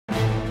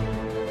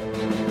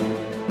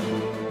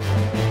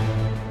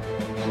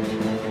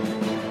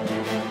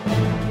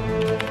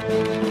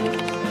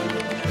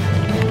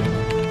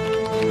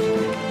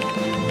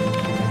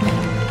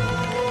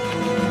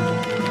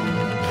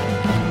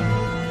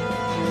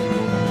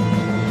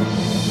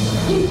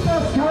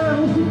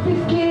mengisi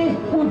fikir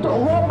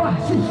untuk ubah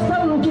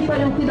sistem kita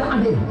yang tidak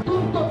adil.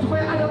 Tuntut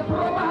supaya ada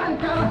perubahan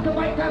ke arah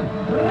kebaikan.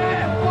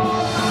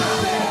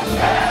 Reformasi!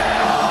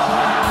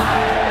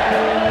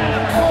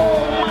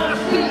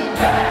 Reformasi!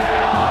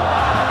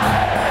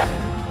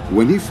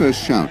 When he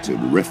first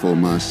shouted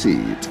Reformasi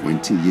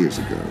 20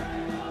 years ago,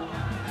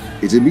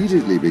 it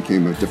immediately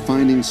became a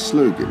defining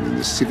slogan in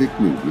the civic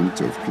movement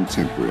of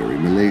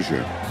contemporary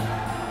Malaysia.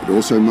 It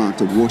also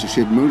marked a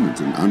watershed moment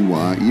in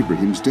Anwar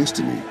Ibrahim's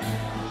destiny.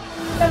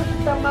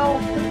 Kita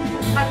mau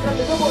akan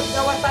disebut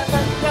jawatan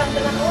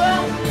dengan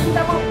orang,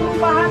 kita mau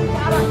perubahan ke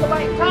arah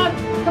kebaikan,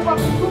 sebab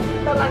itu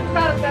kita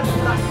lancarkan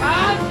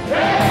gerakan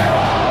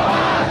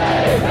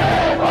Reformasi,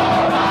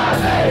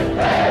 Reformasi,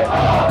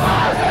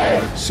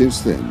 Reformasi.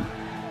 Since then,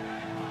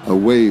 a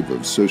wave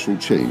of social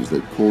change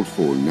that called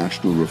for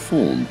national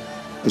reform,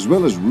 as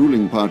well as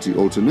ruling party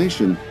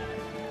alternation,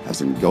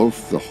 has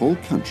engulfed the whole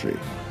country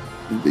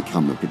and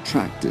become a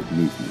protracted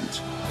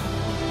movement.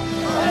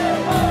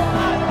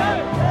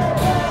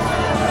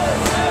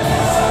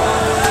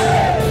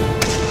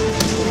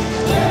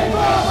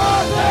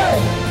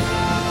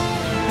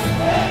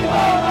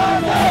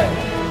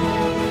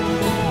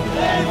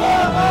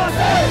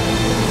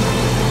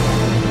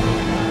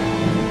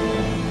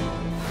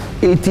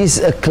 It is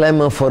a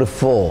clamour for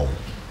reform,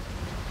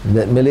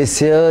 that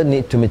Malaysia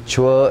need to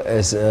mature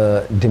as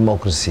a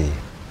democracy,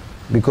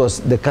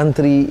 because the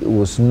country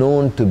was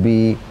known to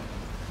be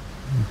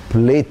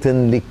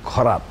blatantly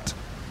corrupt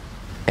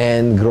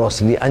and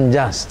grossly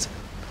unjust.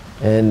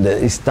 And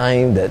it's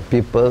time that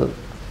people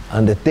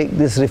undertake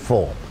this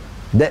reform.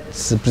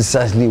 That's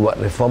precisely what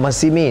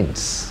Reformasi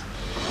means.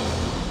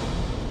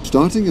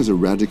 Starting as a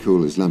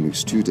radical Islamic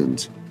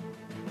student,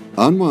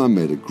 Anwar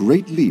made a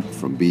great leap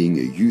from being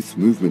a youth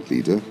movement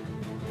leader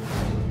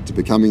to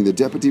becoming the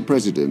deputy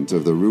president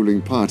of the ruling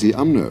party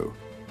UMNO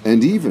and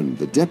even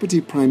the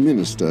deputy prime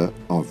minister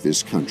of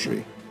this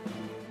country.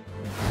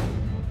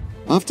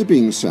 After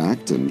being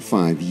sacked and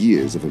 5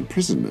 years of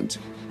imprisonment,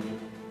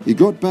 he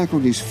got back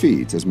on his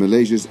feet as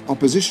Malaysia's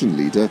opposition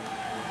leader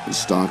and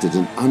started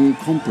an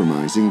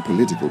uncompromising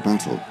political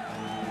battle.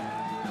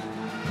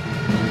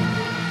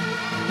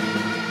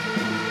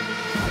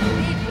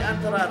 Ini di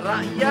antara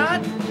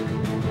rakyat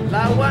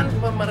lawan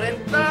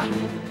pemerintah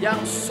yang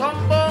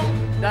sombong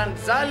dan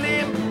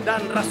zalim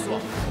dan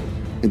rasuah.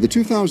 In the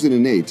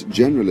 2008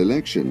 general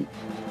election,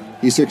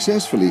 he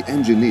successfully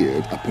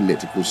engineered a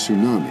political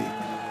tsunami.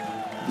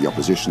 The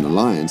opposition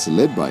alliance,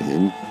 led by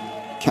him,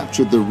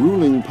 captured the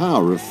ruling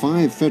power of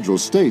 5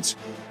 federal states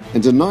and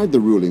denied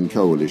the ruling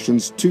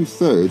coalition's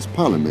 2/3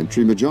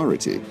 parliamentary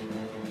majority.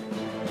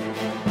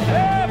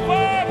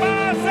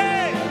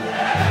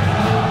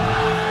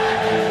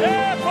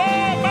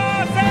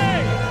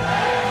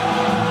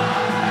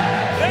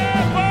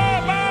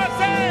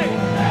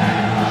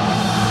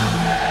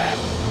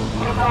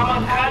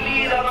 Pertama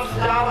kali dalam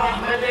sejarah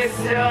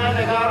Malaysia,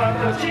 negara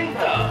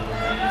tercinta,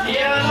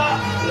 ialah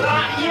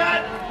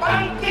rakyat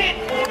bangkit.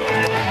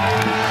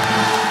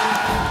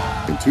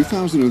 In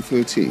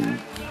 2013,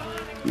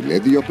 he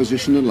led the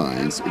opposition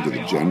alliance into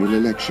the general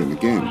election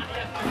again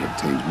and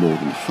obtained more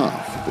than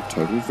half of the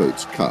total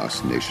votes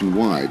cast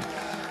nationwide,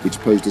 which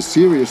posed a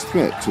serious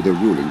threat to their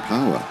ruling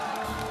power.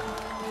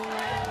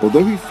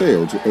 Although he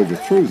failed to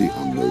overthrow the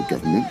UMNO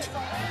government,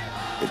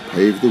 it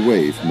paved the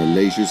way for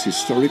Malaysia's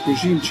historic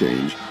regime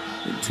change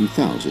in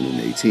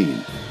 2018.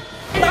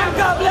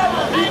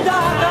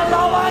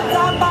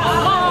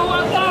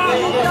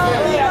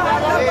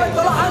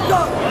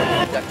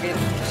 Yakin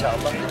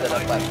insyaAllah kita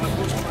dapat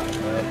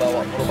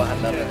bawa perubahan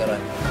dalam negara.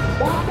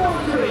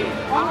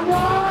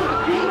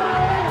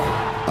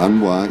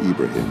 Anwar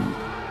Ibrahim.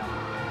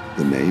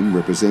 The name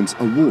represents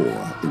a war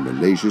in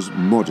Malaysia's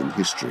modern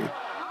history.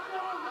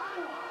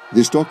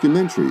 This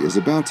documentary is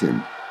about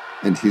him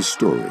and his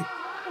story.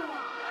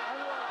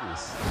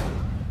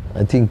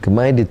 I think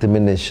my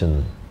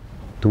determination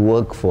to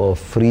work for a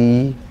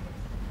free,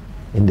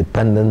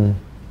 independent,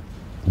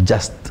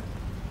 just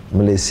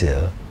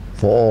Malaysia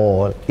for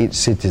all its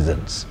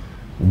citizens,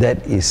 that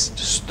is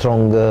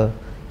stronger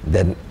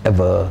than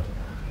ever,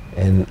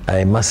 and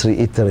I must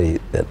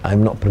reiterate that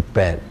I'm not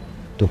prepared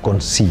to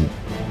concede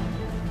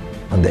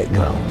on that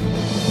ground.